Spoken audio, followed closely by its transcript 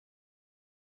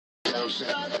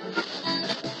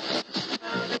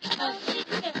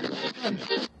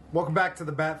Welcome back to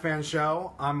the Batfan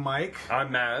Show. I'm Mike. I'm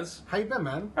Maz. How you been,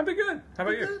 man? I've been good. How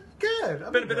about you?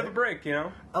 Good. Been a bit of a break, you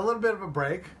know? A little bit of a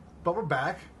break, but we're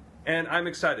back. And I'm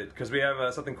excited because we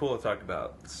have something cool to talk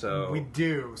about. So We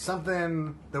do.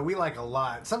 Something that we like a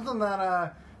lot. Something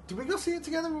that, did we go see it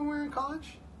together when we were in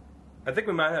college? I think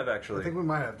we might have, actually. I think we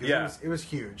might have. 'Cause Yeah. It was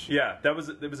huge. Yeah, it was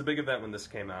a big event when this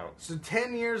came out. So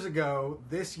 10 years ago,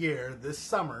 this year, this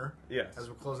summer, Yes. as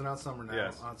we're closing out summer now.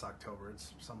 Yes. Oh, it's October.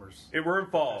 It's summer's. We're in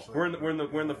fall. Actually,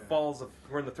 We're in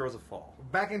the throes of fall.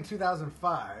 Back in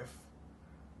 2005,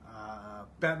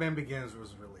 Batman Begins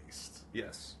was released.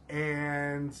 Yes.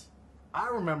 And I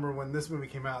remember when this movie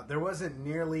came out, there wasn't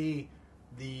nearly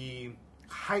the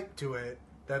hype to it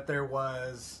that there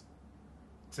was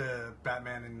to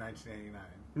Batman in 1989.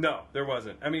 No, there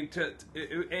wasn't. I mean,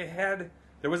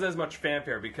 there wasn't as much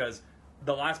fanfare because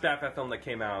the last Batman film that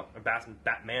came out, a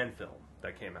Batman film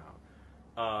that came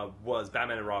out, was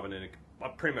Batman and Robin, and it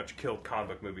pretty much killed comic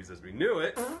book movies as we knew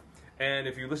it. And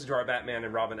if you listen to our Batman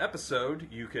and Robin episode,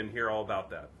 you can hear all about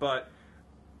that. But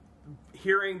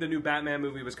hearing the new Batman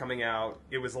movie was coming out,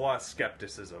 it was a lot of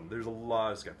skepticism. There's a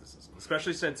lot of skepticism,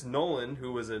 especially since Nolan,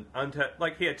 who was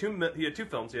he had two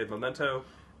films. He had Memento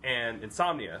and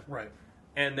Insomnia. Right.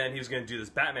 And then he was going to do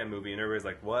this Batman movie, and everybody's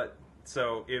like, what?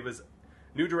 So it was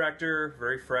new director,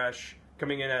 very fresh,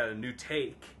 coming in at a new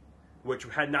take, which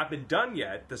had not been done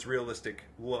yet, this realistic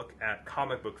look at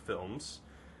comic book films.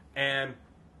 And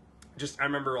I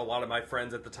remember a lot of my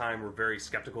friends at the time were very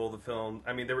skeptical of the film.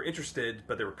 I mean, they were interested,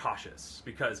 but they were cautious,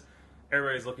 because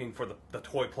everybody's looking for the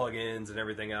toy plugins and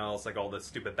everything else, like all the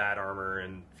stupid bat armor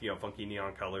and, funky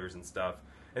neon colors and stuff.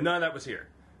 And none of that was here.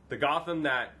 The Gotham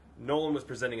that Nolan was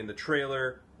presenting in the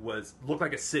trailer looked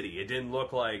like a city. It didn't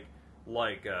look like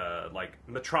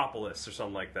Metropolis or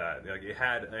something like that. Like it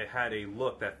had a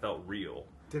look that felt real.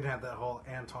 Didn't have that whole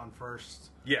Anton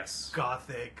First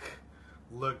gothic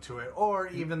look to it, or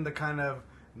even the kind of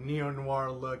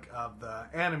neo-noir look of the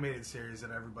animated series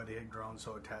that everybody had grown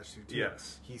so attached to.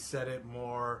 Yes. He said it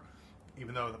more,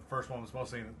 even though the first one was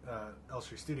mostly in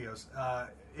Elstree Studios,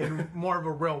 in more of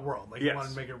a real world. Like, he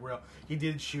wanted to make it real. He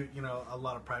did shoot, a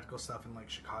lot of practical stuff in, like,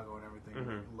 Chicago and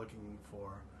everything, looking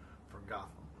for Gotham.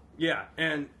 Yeah,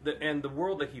 and the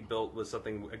world that he built was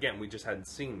something, again, we just hadn't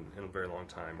seen in a very long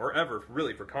time, or ever,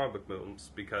 really, for comic book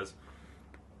films, because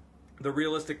the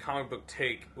realistic comic book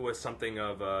take was something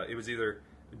of, it was either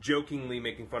jokingly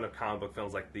making fun of comic book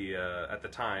films, like at the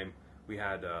time, we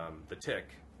had The Tick,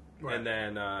 right. and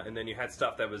then you had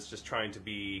stuff that was just trying to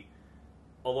be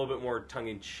a little bit more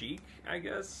tongue-in-cheek, I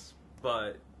guess,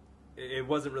 but it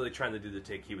wasn't really trying to do the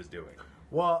take he was doing.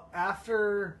 Well,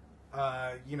 after,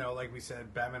 like we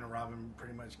said, Batman and Robin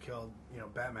pretty much killed,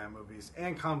 Batman movies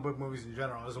and comic book movies in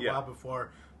general. It was a while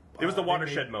before. It was the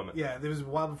watershed moment. Yeah, it was a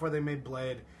while before they made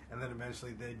Blade, and then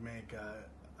eventually they'd make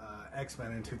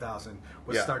X-Men in 2000,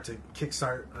 which start to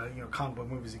kickstart, comic book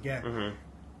movies again. Mm-hmm.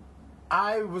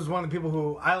 I was one of the people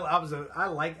who I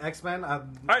like X-Men. I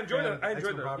enjoyed it.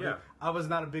 Yeah. I was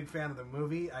not a big fan of the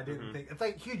movie. I didn't think it's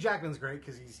like Hugh Jackman's great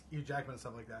because he's Hugh Jackman and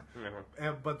stuff like that.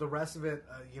 Mm-hmm. But the rest of it,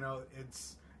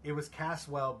 it was cast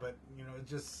well, but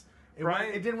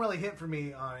it didn't really hit for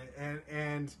me on it.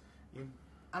 And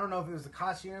I don't know if it was the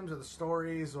costumes or the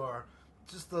stories or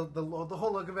just the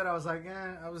whole look of it. I was like,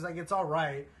 it's all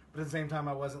right, but at the same time,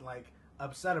 I wasn't like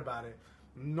upset about it.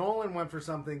 Nolan went for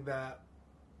something that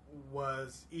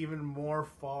was even more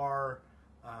far,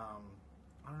 I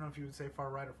don't know if you would say far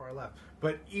right or far left,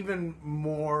 but even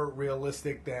more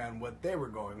realistic than what they were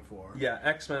going for. Yeah,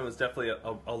 X-Men was definitely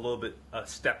a little bit a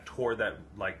step toward that,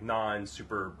 like,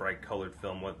 non-super bright colored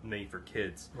film made for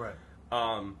kids. Right.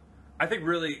 I think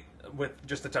really,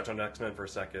 just to touch on X-Men for a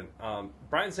second,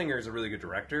 Bryan Singer is a really good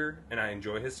director, and I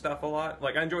enjoy his stuff a lot.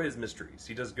 Like, I enjoy his mysteries.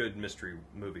 He does good mystery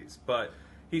movies, but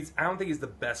I don't think he's the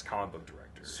best comic book director.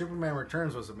 Superman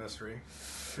Returns was a mystery.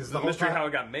 The mystery how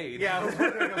it got made. Yeah, I was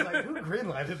wondering. I was like, who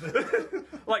greenlighted this?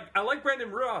 I like Brandon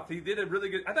Routh. He did a really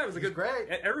good. I thought it was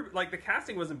great. The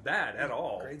casting wasn't bad at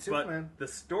all. Great Superman. But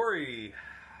the story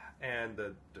and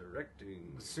the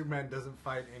directing. Superman doesn't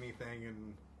fight anything,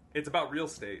 and it's about real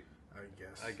estate.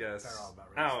 I guess. They're all about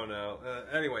real estate. I don't know.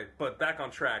 Anyway, but back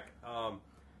on track.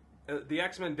 The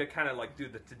X-Men did kind of like do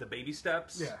the baby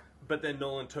steps. Yeah. But then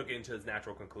Nolan took it into his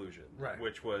natural conclusion, right.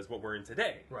 Which was what we're in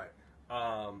today. Right.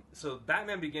 So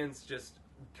Batman Begins just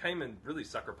came and really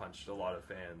sucker punched a lot of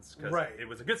fans. Cause right. It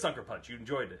was a good sucker punch. You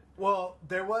enjoyed it. Well,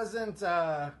 there wasn't,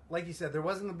 like you said, there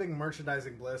wasn't the big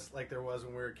merchandising bliss like there was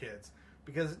when we were kids.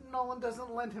 Because Nolan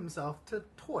doesn't lend himself to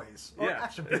toys or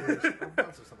action figures or something like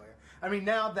that. I mean,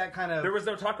 now that kind of... There was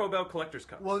no Taco Bell Collector's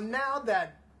Cup. Well, now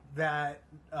that my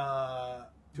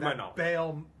knowledge.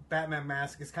 Bale Batman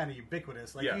mask is kind of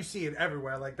ubiquitous. Like, you see it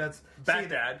everywhere. Like, that's...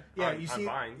 Bat-Dad you see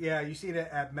Vine. Yeah, you see it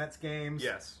at Mets games.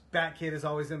 Yes. Bat-Kid is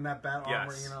always in that bat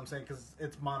armor, Yes. you know what I'm saying? Because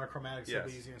it's monochromatic, so Yes.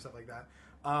 it's easier and stuff like that.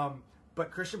 But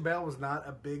Christian Bale was not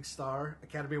a big star.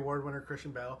 Academy Award winner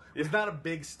Christian Bale was not a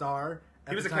big star.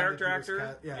 He was a character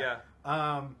actor.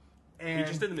 And he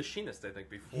just did The Machinist, I think,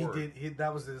 before. He did.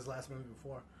 That was his last movie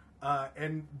before.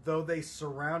 And though they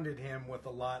surrounded him with a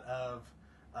lot of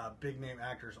big name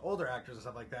actors, older actors and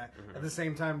stuff like that, at the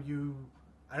same time,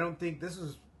 I don't think this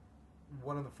is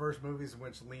one of the first movies in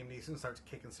which Liam Neeson starts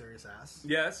kicking serious ass.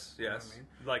 Yes, yes. You know what I mean?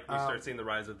 Like we start seeing the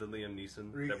rise of the Liam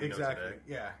Neeson that we know today.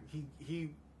 Yeah.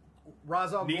 He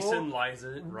Ra's al Ghul. Neeson lies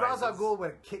it. Ra's al Ghul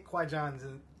would kick Qui-Gon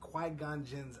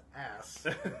Jinn's ass.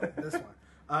 This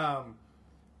one.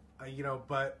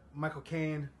 But Michael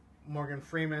Caine, Morgan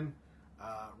Freeman,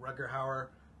 Rutger Hauer,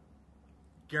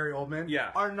 Gary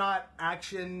Oldman are not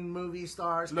action movie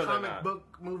stars, comic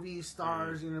book movie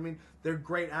stars, you know what I mean? They're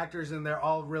great actors and they're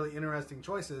all really interesting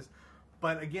choices.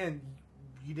 But again,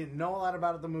 you didn't know a lot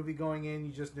about the movie going in,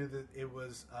 you just knew that it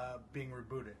was being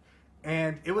rebooted.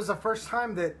 And it was the first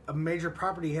time that a major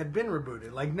property had been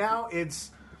rebooted. Like now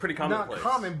it's pretty not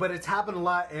common, but it's happened a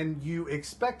lot, and you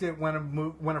expect it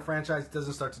when a franchise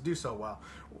doesn't start to do so well.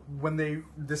 When they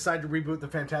decide to reboot the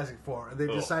Fantastic Four, or they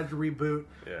decide to reboot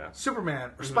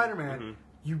Superman or Spider-Man,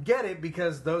 you get it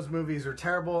because those movies are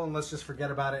terrible, and let's just forget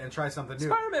about it and try something new.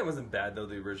 Spider-Man wasn't bad though,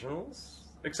 the originals,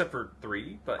 except for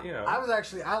 3. But you know,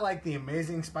 I like the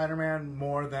Amazing Spider-Man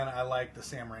more than I like the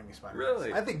Sam Raimi Spider-Man.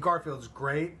 Really, I think Garfield's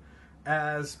great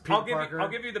as Peter Parker. I'll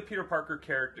give you the Peter Parker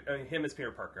character, him as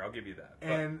Peter Parker. I'll give you that.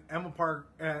 And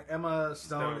Emma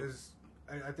Stone is,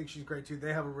 I think she's great too.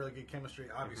 They have a really good chemistry,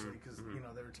 obviously, because they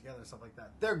were together and stuff like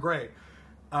that. They're great.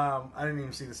 I didn't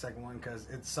even see the second one because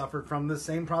it suffered from the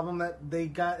same problem that they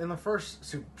got in the first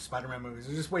Spider-Man movies.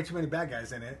 There's just way too many bad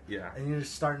guys in it. Yeah, and you're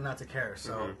just starting not to care.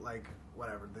 So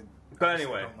whatever. But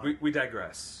anyway, we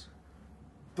digress.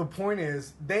 The point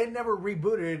is, they had never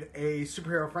rebooted a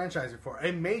superhero franchise before,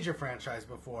 a major franchise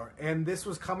before, and this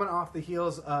was coming off the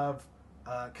heels of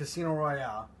Casino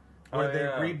Royale, where they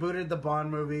rebooted the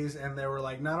Bond movies, and they were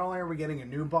like, not only are we getting a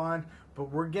new Bond, but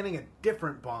we're getting a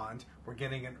different Bond. We're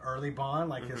getting an early Bond,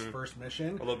 like his first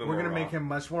mission. We're going to make him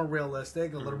much more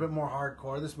realistic, a little bit more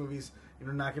hardcore. This movie's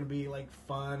not going to be like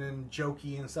fun and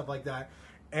jokey and stuff like that.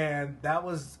 And that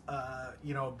was,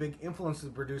 a big influence to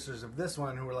the producers of this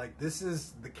one who were like, this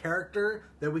is the character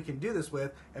that we can do this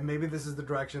with, and maybe this is the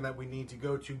direction that we need to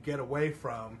go to get away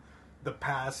from the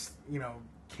past,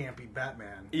 campy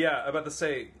Batman. Yeah, about to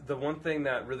say, the one thing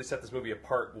that really set this movie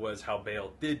apart was how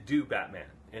Bale did do Batman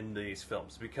in these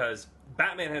films. Because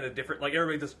Batman had a different, like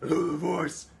everybody does,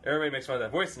 voice. Everybody makes fun of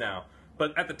that voice now.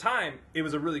 But at the time, it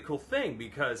was a really cool thing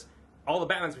because all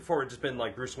the Batmans before had just been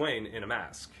like Bruce Wayne in a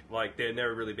mask. Like, they had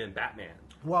never really been Batman.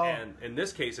 Well, and in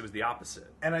this case, it was the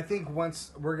opposite. And I think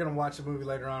once we're going to watch the movie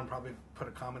later on, probably put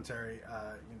a commentary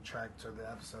track to the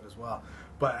episode as well.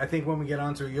 But I think when we get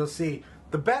onto it, you'll see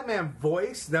the Batman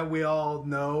voice that we all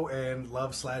know and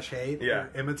love / hate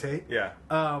or imitate. Yeah.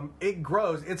 It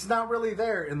grows. It's not really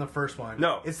there in the first one.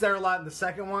 No. It's there a lot in the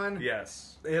second one.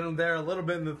 Yes. And there a little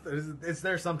bit in it's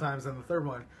there sometimes in the third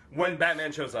one. When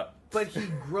Batman shows up. But he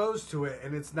grows to it,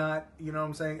 and it's not, you know what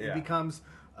I'm saying? Yeah. It becomes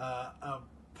a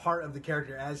part of the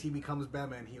character. As he becomes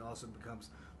Batman, he also becomes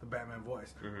the Batman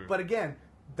voice. But again,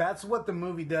 that's what the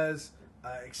movie does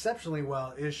exceptionally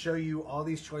well, is show you all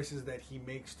these choices that he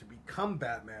makes to become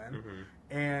Batman,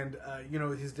 and,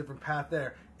 his different path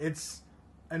there. It's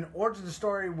an origin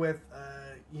story with,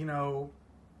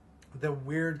 the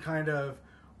weird kind of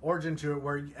origin to it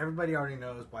where everybody already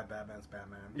knows why Batman's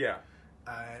Batman. Yeah.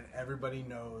 And everybody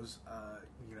knows,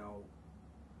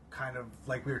 kind of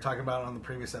like we were talking about on the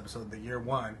previous episode, the Year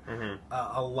One.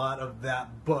 A lot of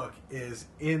that book is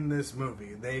in this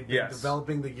movie. They've been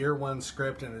developing the Year One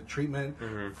script and a treatment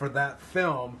for that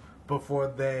film before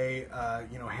they,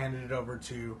 handed it over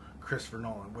to Christopher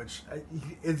Nolan. Which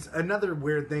is another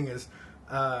weird thing is,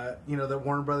 that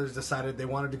Warner Brothers decided they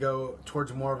wanted to go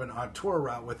towards more of an auteur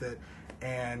route with it,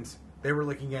 and they were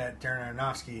looking at Darren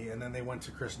Aronofsky, and then they went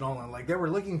to Chris Nolan. Like, they were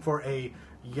looking for a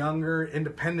younger,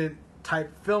 independent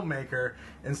type filmmaker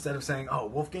instead of saying, "Oh,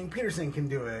 Wolfgang Peterson can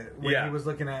do it." When he was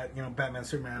looking at Batman,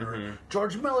 Superman, or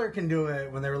George Miller can do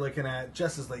it when they were looking at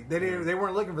Justice League. They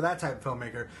weren't looking for that type of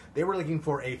filmmaker. They were looking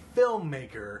for a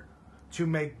filmmaker to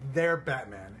make their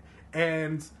Batman.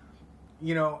 And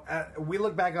we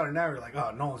look back on it now, we're like,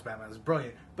 "Oh, Nolan's Batman is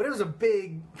brilliant," but it was a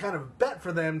big kind of bet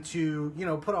for them to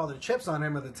put all their chips on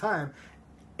him at the time.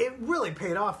 it really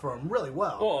paid off for him really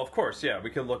well. Well, of course, yeah,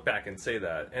 we can look back and say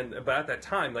that. But at that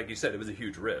time, like you said, it was a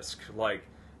huge risk. Like,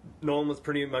 Nolan was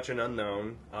pretty much an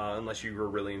unknown, unless you were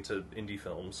really into indie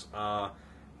films.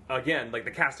 Again, like,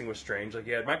 the casting was strange. Like,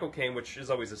 you had Michael Caine, which is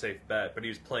always a safe bet, but he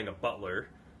was playing a butler,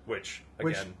 which,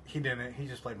 again... he didn't. He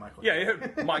just played Michael Caine. Yeah, he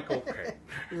had Michael Caine.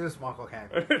 He was Michael Caine.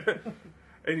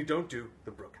 And you don't do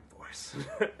the broken voice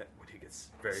when he gets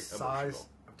very Size emotional.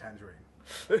 Of tangerine.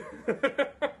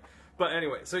 But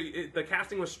anyway, so the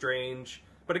casting was strange.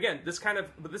 But again, this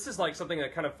is like something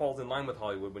that kind of falls in line with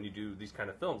Hollywood when you do these kind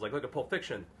of films. Like, look at Pulp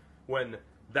Fiction, when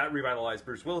that revitalized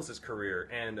Bruce Willis's career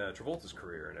and Travolta's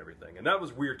career and everything. And that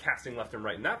was weird casting left and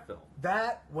right in that film.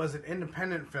 That was an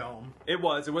independent film. It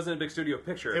was. It wasn't a big studio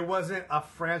picture. It wasn't a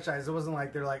franchise. It wasn't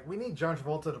like they're like, we need John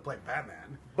Travolta to play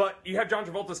Batman. But you have John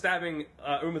Travolta stabbing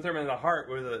Uma Thurman in the heart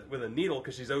with a needle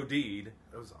because she's OD'd. It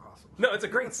was awesome. No, it's a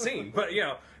great scene. But,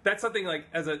 that's something like,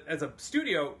 as a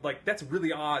studio, like, that's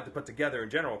really odd to put together in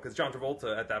general. Because John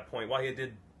Travolta, at that point, while he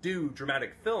did do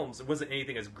dramatic films, it wasn't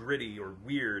anything as gritty or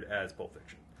weird as Pulp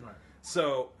Fiction. Right.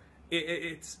 So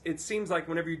it seems like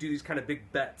whenever you do these kind of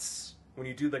big bets, when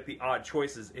you do like the odd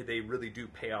choices, they really do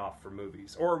pay off for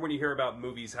movies. Or when you hear about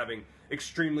movies having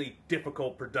extremely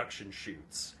difficult production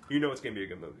shoots, you know it's going to be a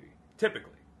good movie.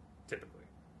 Typically.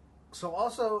 So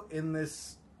also in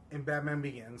Batman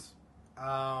Begins,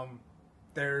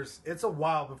 it's a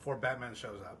while before Batman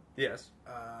shows up. Yes.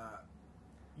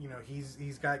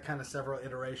 He's got kind of several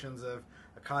iterations of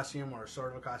a costume or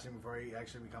sort of a costume before he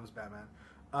actually becomes Batman.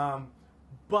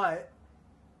 But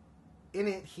in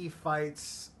it, he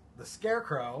fights the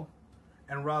Scarecrow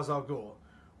and Ra's al Ghul,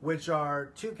 which are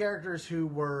two characters who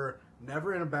were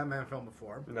never in a Batman film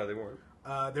before. No, they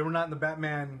weren't. They were not in the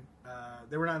Batman.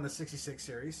 They were not in the '66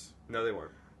 series. No, they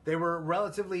weren't. They were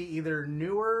relatively either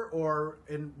newer or,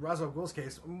 in Ra's al Ghul's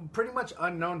case, pretty much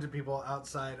unknown to people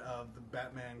outside of the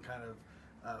Batman kind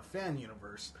of fan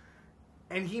universe.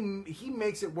 And he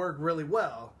makes it work really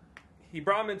well. He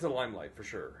brought him into the limelight for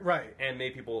sure, right? And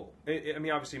made people. I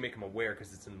mean, obviously, make him aware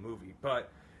because it's in the movie.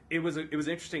 But it was an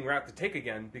interesting route to take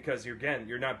again because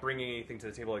you're not bringing anything to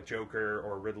the table like Joker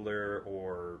or Riddler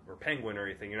or Penguin or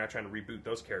anything. You're not trying to reboot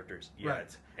those characters yet.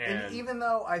 Right. And even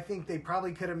though I think they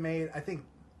probably could have made, I think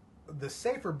the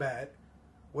safer bet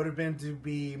would have been to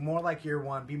be more like Year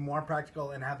One, be more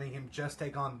practical, and having him just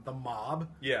take on the mob.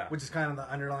 Yeah, which is kind of the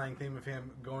underlying theme of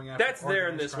him going after. That's there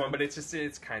in this crime. One, but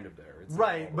it's kind of there. It's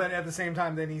right, but at the same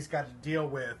time, then he's got to deal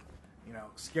with,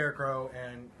 Scarecrow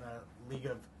and League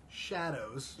of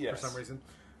Shadows for some reason,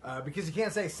 because you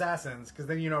can't say assassins, because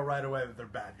then you know right away that they're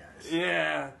bad guys.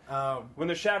 Yeah. When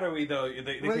they're shadowy, though,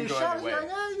 they can go either way.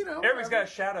 Everybody's got a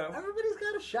shadow. Everybody's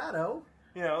got a shadow.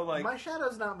 Like my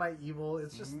shadow's not my evil.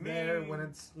 It's just there when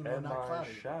it's not cloudy.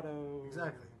 Shadow.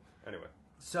 Exactly. Anyway.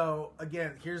 So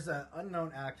again, here's an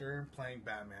unknown actor playing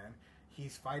Batman.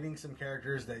 He's fighting some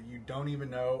characters that you don't even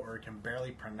know or can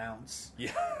barely pronounce.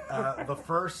 Yeah. The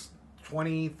first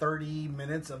 20, 30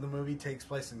 minutes of the movie takes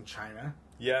place in China.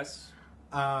 Yes.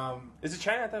 Is it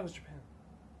China? I thought it was Japan.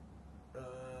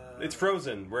 It's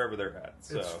frozen wherever they're at.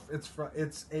 So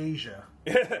it's Asia.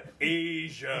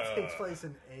 Asia. It takes place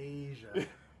in Asia.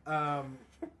 I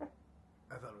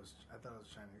thought it was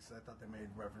Chinese. I thought they made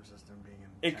references to him being in.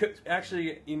 It could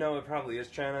actually, it probably is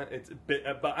China. It's a bit,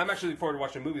 but I'm actually looking forward to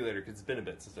watching the movie later because it's been a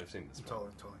bit since I've seen this.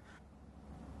 Totally.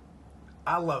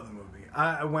 I love the movie.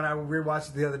 When I rewatched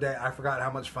it the other day, I forgot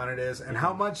how much fun it is and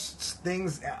how much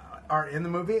things are in the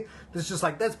movie. It's just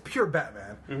like that's pure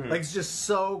Batman. Mm-hmm. Like it's just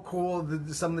so cool.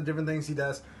 Some of the different things he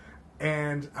does.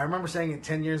 And I remember saying it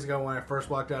 10 years ago when I first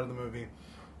walked out of the movie,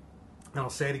 and I'll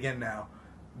say it again now.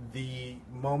 The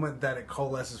moment that it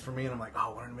coalesces for me, and I'm like,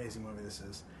 oh, what an amazing movie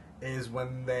this is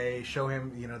when they show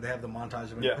him, they have the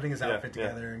montage of him putting his outfit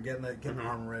together and getting the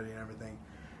armor ready and everything.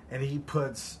 And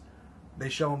they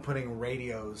show him putting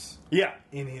radios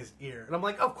in his ear. And I'm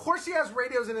like, of course he has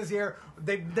radios in his ear.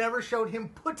 They've never showed him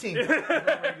putting radios in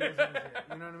his ear.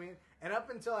 You know what I mean? And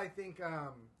up until I think...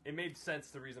 it made sense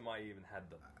the reason why he even had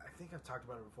them. I think I've talked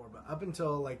about it before, but up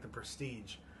until like The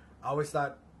Prestige, I always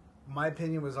thought... My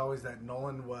opinion was always that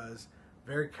Nolan was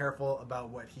very careful about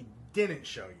what he didn't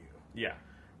show you. Yeah.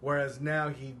 Whereas now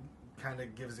he kind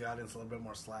of gives the audience a little bit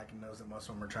more slack and knows that most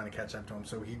of them are trying to catch up to him,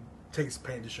 so he takes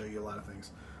pain to show you a lot of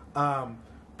things.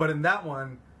 But in that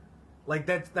one, like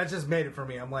that just made it for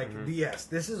me. I'm like, yes,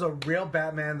 this is a real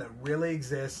Batman that really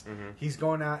exists. Mm-hmm. He's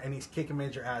going out and he's kicking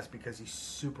major ass because he's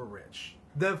super rich.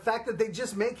 The fact that they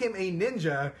just make him a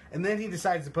ninja and then he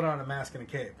decides to put on a mask and a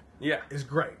cape is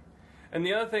great. And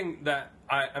the other thing that,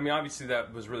 I mean, obviously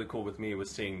that was really cool with me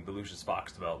was seeing the Lucius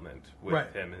Fox development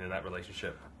with him and in that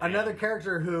relationship. Another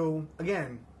character who,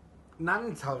 again, Not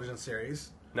in the television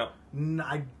series. No.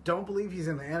 I don't believe he's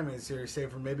in the animated series,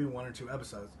 save for maybe 1 or 2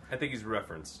 episodes. I think he's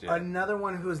referenced. Yeah. Another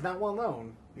one who is not well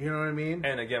known. You know what I mean?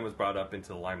 And again, was brought up into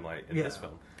the limelight in this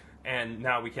film. And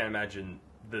now we can't imagine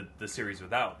the series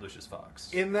without Lucius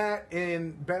Fox. In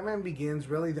Batman Begins,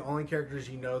 really the only characters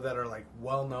you know that are like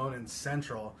well known and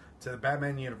central to the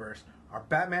Batman universe are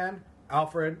Batman,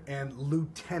 Alfred, and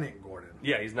Lieutenant Gordon.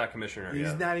 Yeah, he's not commissioner yet.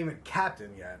 He's not even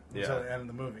captain yet until the end of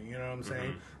the movie. You know what I'm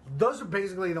saying? Those are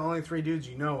basically the only 3 dudes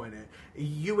you know in it.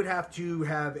 You would have to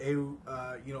have a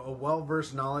well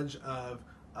versed knowledge of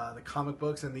the comic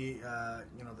books and the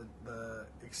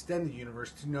extended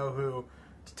universe to know who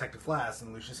Detective Flash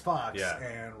and Lucius Fox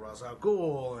and Ra's al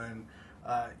Ghul and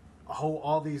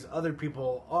all these other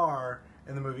people are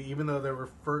in the movie, even though they're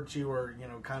referred to or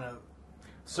kind of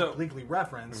obliquely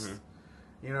referenced.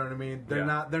 You know what I mean? They're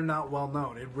not well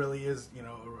known. It really is,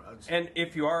 And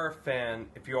if you are a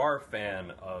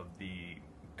fan of the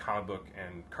comic book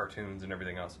and cartoons and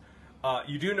everything else,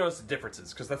 you do notice the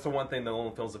differences, because that's the one thing the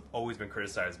Nolan films have always been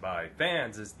criticized by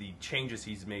fans is the changes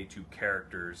he's made to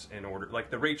characters in order, like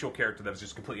the Rachel character that was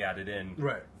just completely added in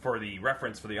for the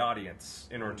reference for the audience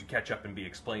in order to catch up and be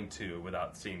explained to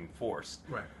without seeming forced.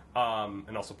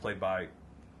 And also played by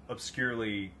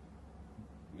obscurely,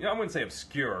 I wouldn't say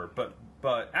obscure,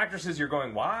 but actresses you're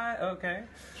going, why? Okay.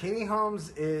 Katie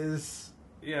Holmes is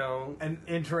an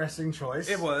interesting choice.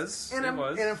 It was. In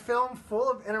a film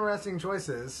full of interesting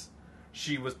choices.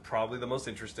 She was probably the most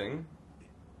interesting.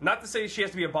 Not to say she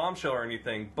has to be a bombshell or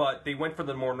anything, but they went for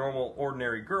the more normal,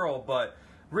 ordinary girl. But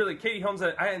really, Katie Holmes,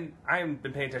 I haven't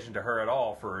been paying attention to her at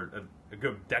all for a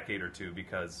good decade or two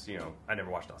because, I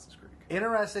never watched Dawson's Creek.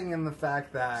 Interesting in the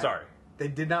fact that they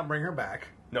did not bring her back.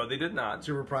 No, they did not.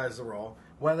 To reprise the role.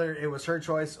 Whether it was her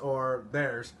choice or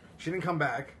theirs, she didn't come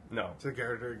back to the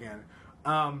character again.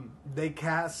 They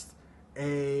cast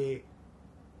a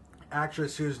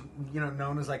actress who's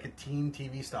known as like a teen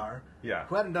TV star,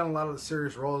 who hadn't done a lot of the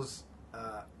serious roles,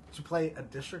 to play a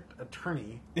district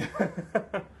attorney,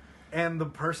 and the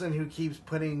person who keeps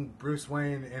putting Bruce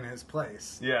Wayne in his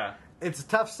place. Yeah, it's a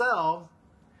tough sell.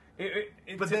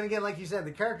 But then again, like you said,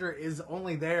 the character is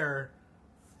only there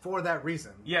for that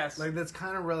reason. Yes, like that's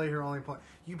kind of really her only point.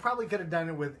 You probably could have done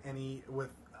it with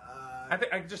I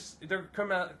think there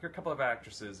are a couple of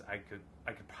actresses I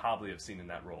could probably have seen in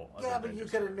that role. Yeah, but you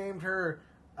could have named her,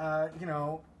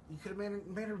 you could have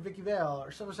made her Vicky Vale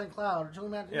or Silver St. Cloud or Julie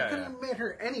Madden. You could have made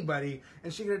her anybody,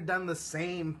 and she could have done the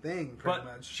same thing. Pretty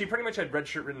much. She pretty much had red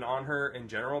shirt written on her in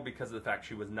general because of the fact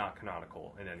she was not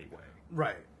canonical in any way.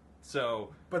 Right. So,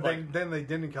 but then they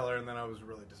didn't kill her, and then I was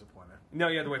really disappointed. No,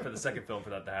 you had to wait for the second film for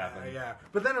that to happen. Yeah,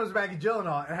 but then it was Maggie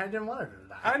Gyllenhaal, and I didn't want her to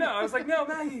die. I know. I was like, no,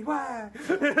 Maggie, why?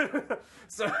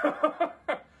 So,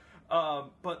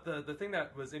 but the thing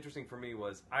that was interesting for me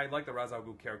was I like the Ra's al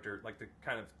Ghul character, like to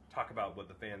kind of talk about what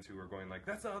the fans who were going like,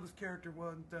 that's how this character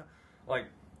was. Like,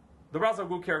 the Ra's al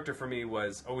Ghul character for me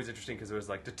was always interesting because it was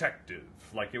like detective.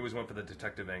 Like, it always went for the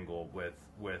detective angle with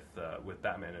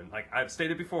Batman, and like I've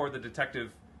stated before, the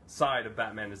detective side of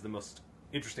Batman is the most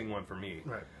interesting one for me.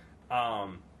 Right.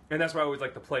 And that's why I always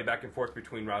like to play back and forth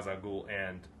between Ra's al Ghul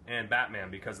and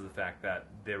Batman because of the fact that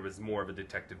there was more of a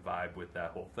detective vibe with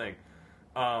that whole thing.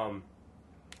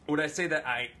 Would I say that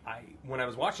I when I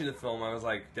was watching the film, I was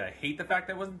like, did I hate the fact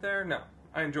that it wasn't there? No,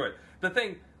 I enjoyed it. The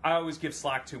thing I always give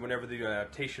slack to whenever they do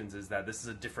adaptations is that this is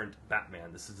a different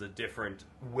Batman. This is a different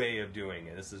way of doing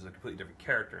it. This is a completely different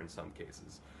character in some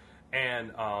cases.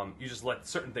 And you just let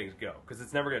certain things go because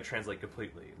it's never going to translate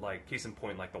completely. Like, case in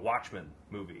point, like the Watchmen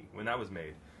movie, when that was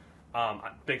made. I'm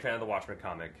a big fan of the Watchmen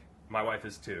comic. My wife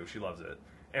is too. She loves it.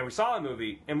 And we saw the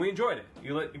movie, and we enjoyed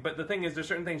it. But the thing is, there's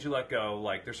certain things you let go.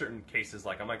 Like, there's certain cases,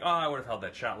 like, I'm like, oh, I would have held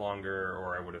that shot longer,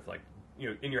 or I would have, like,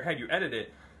 in your head, you edit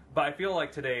it. But I feel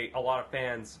like today, a lot of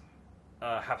fans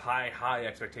have high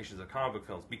expectations of comic book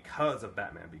films because of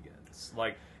Batman Begins.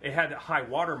 Like, it had a high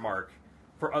watermark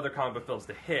for other comic book films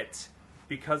to hit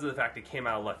because of the fact it came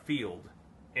out of left field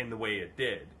in the way it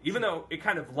did. Even though it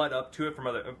kind of led up to it from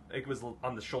it was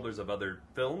on the shoulders of other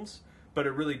films, but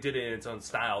it really did it in its own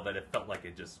style that it felt like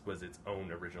it just was its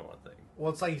own original thing.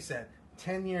 Well, it's like you said,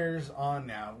 10 years on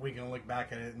now, we can look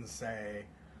back at it and say,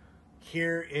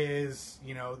 here is,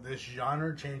 this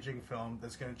genre-changing film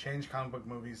that's going to change comic book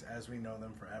movies as we know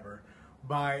them forever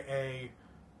by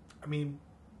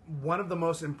one of the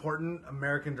most important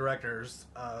American directors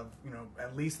of,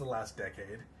 at least the last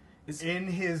decade, is in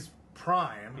his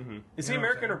prime. Mm-hmm. Is he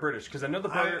American or British? Because I know the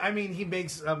brother... he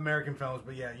makes American films,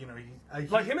 but yeah,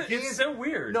 it's so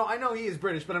weird. No, I know he is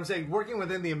British, but I'm saying working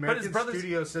within the American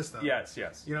studio system. Yes. You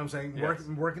know what I'm saying? Yes.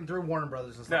 Working through Warner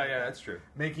Brothers and stuff. Yeah, that's true.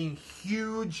 Making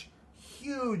huge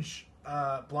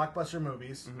blockbuster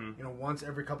movies, once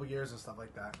every couple years and stuff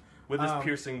like that. With his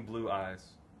piercing blue eyes.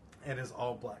 And his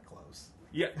all black clothes.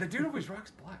 Yeah, the dude always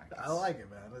rocks black. I like it,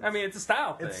 man. It's a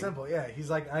style thing. It's simple, yeah. He's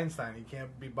like Einstein. He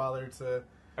can't be bothered to...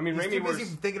 Raimi He's too busy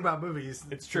thinking about movies.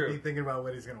 It's true. To be thinking about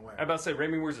what he's going to wear. I'm about to say,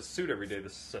 Raimi wears a suit every day to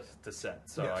set.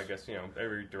 So yes. I guess,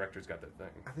 every director's got their thing.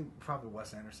 I think probably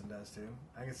Wes Anderson does, too.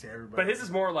 I can see everybody. But his is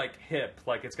more like hip.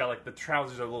 Like, it's got, like, the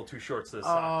trousers are a little too short to the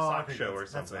sock show or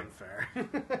something.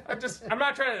 That's unfair. I'm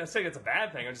not trying to say it's a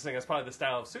bad thing. I'm just saying that's probably the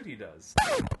style of suit he does.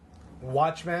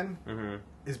 Watchmen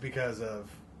is because of...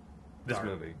 This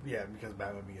movie. Yeah, because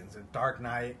Batman Begins. Dark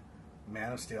Knight,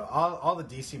 Man of Steel, all the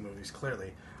DC movies,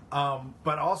 clearly.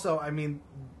 But also,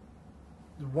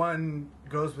 one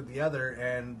goes with the other,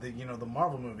 and the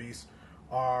Marvel movies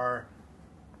are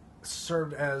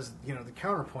served as the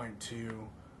counterpoint to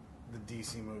the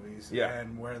DC movies. Yeah.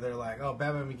 And where they're like, oh,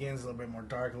 Batman Begins a little bit more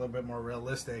dark, a little bit more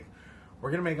realistic. We're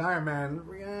gonna make Iron Man.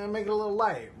 We're gonna make it a little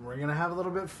light. We're gonna have a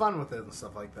little bit of fun with it and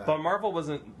stuff like that. But Marvel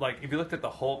wasn't like, if you looked at the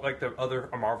whole, like the other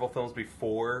Marvel films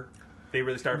before they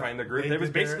really started finding their groove. It was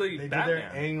basically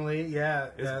Batman. Ang Lee, yeah.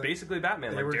 It was basically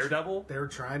Batman, like Daredevil. They were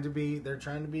trying to be,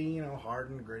 hard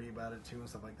and gritty about it too and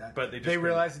stuff like that. But they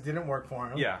realized it didn't work for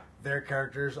them. Yeah, their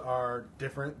characters are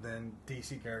different than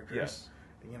DC characters. Yes.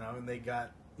 And they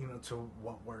got to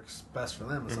what works best for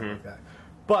them and stuff like that.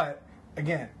 But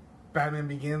again, Batman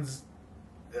Begins,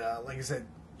 like I said,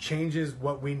 changes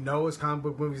what we know as comic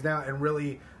book movies now, and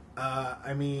really,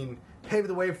 paved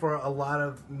the way for a lot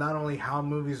of not only how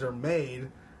movies are made,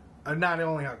 not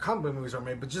only how comic book movies are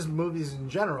made, but just movies in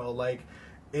general. Like,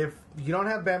 if you don't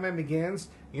have Batman Begins,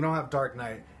 you don't have Dark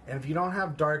Knight. And if you don't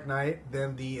have Dark Knight,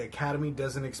 then the Academy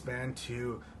doesn't expand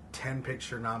to 10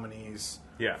 picture nominees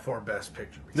for Best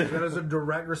Picture. Because that is a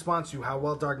direct response to how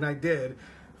well Dark Knight did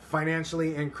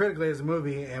financially and critically as a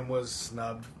movie, and was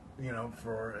snubbed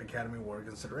for Academy Award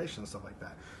consideration and stuff like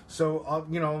that. So,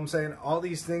 I'm saying all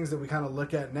these things that we kind of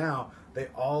look at now, they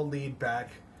all lead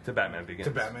back to Batman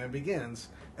Begins.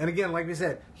 And again, like we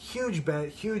said, huge bet,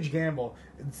 huge gamble.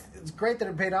 It's great that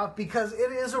it paid off because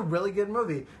it is a really good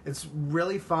movie. It's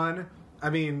really fun.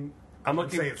 I'm looking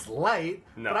to say it's light,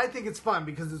 but I think it's fun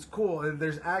because it's cool and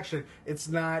there's action. It's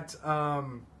not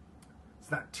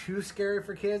too scary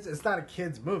for kids. It's not a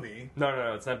kids movie.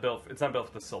 No. It's not built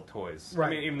to sell toys.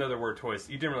 Right. Even though there were toys,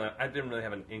 I didn't really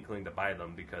have an inkling to buy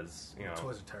them because the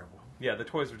toys are terrible. Yeah, the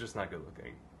toys were just not good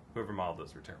looking. Whoever modeled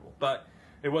those were terrible. But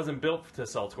it wasn't built to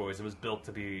sell toys. It was built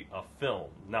to be a film,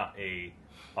 not you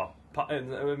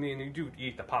do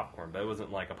eat the popcorn, but it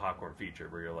wasn't like a popcorn feature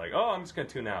where you're like, oh, I'm just gonna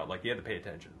tune out. Like, you had to pay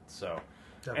attention. So,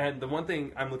 definitely. And the one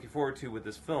thing I'm looking forward to with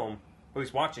this film, at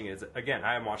least watching it, is, again,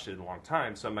 I haven't watched it in a long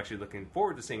time, so I'm actually looking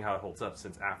forward to seeing how it holds up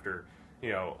since after,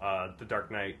 The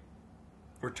Dark Knight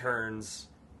Returns,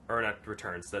 or not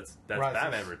Returns, that's Rises.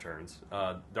 Batman Returns,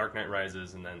 Dark Knight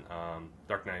Rises, and then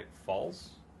Dark Knight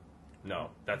Falls?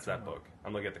 No, that's that book.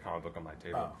 I'm looking at the comic book on my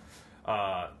table.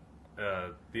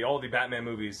 All the Batman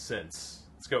movies since.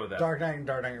 Let's go with that. Dark Knight and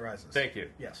Dark Knight Rises. Thank you.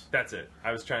 Yes. That's it.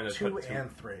 I was trying to put 2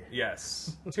 and 3.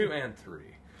 Yes. 2 and 3.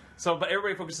 So, but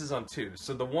everybody focuses on 2.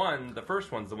 So the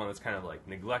first one's the one that's kind of like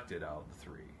neglected out of the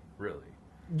 3, really.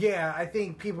 Yeah, I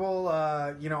think people,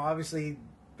 obviously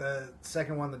the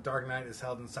second one, The Dark Knight, is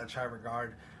held in such high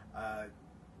regard.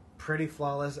 Pretty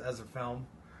flawless as a film.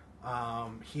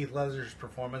 Heath Ledger's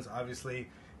performance obviously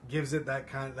gives it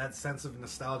that sense of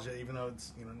nostalgia, even though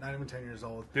it's not even 10 years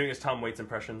old. Doing his Tom Waits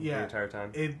impression the entire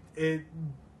time. It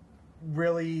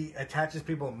really attaches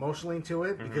people emotionally to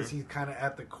it because he's kind of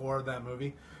at the core of that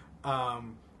movie.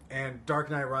 And Dark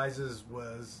Knight Rises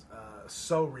was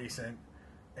so recent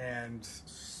and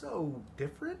so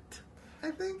different. I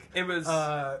think it was.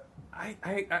 I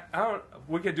don't.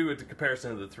 We could do a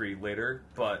comparison of the 3 later,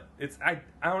 but it's. I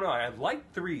don't know. I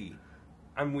like 3.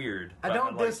 I'm weird. I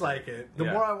don't dislike it. The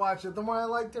more I watch it, the more I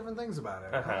like different things about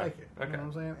it. I like it. Okay. You know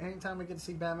what I'm saying? Anytime I get to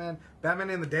see Batman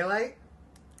in the daylight.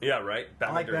 Yeah, right.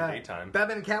 Batman like during that. daytime.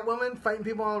 Batman and Catwoman fighting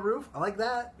people on the roof. I like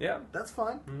that. Yeah, that's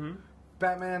fun. Mm-hmm.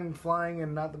 Batman flying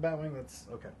and not the Batwing. That's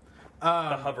okay. The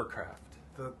hovercraft.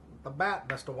 The Bat,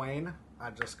 Mr. Wayne. I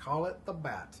just call it the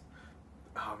Bat.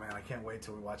 Oh man, I can't wait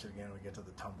till we watch it again and we get to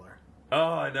the Tumblr.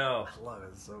 Oh, I know. I love it.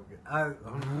 It's so good. I'm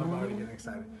already getting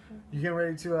excited. You getting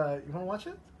ready to, you want to watch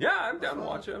it? Yeah, I'm down to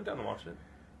watch it.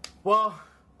 Well,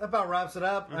 that about wraps it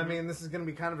up. I mean, this is going to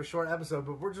be kind of a short episode,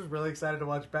 but we're just really excited to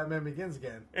watch Batman Begins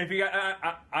again. If you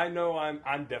got, I know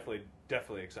I'm definitely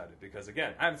excited because,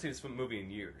 again, I haven't seen this movie in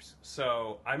years.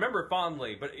 So I remember it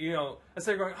fondly, but,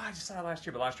 instead of going, I just saw it last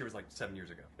year, but last year was like 7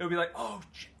 years ago. It would be like,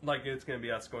 like it's going to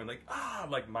be us going like,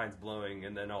 like mind's blowing,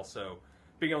 and then also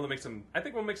being able to make some. I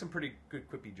think we'll make some pretty good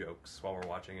quippy jokes while we're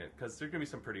watching it because there's gonna be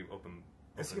some pretty open.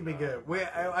 It's gonna be good. We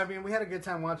had a good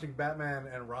time watching Batman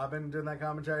and Robin doing that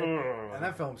commentary, and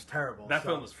that film's terrible. That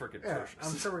film was freaking atrocious.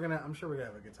 I'm sure we're gonna have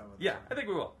a good time with it. Yeah, I think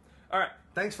we will. All right.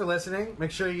 Thanks for listening.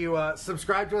 Make sure you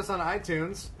subscribe to us on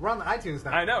iTunes. We're on the iTunes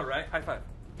now. I know, right? High five.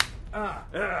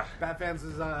 Batfan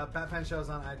shows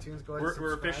on iTunes. Go ahead.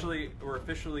 We're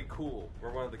officially cool.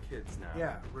 We're one of the kids now.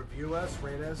 Yeah. Review us,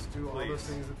 rate us, do all those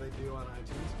things that they do on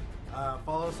iTunes.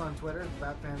 Follow us on Twitter,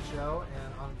 Batfan Show,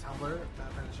 and on Tumblr,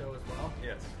 Batfan Show as well.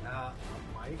 Yes. I'm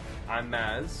Mike. I'm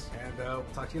Maz. And we'll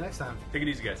talk to you next time. Take it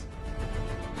easy, guys.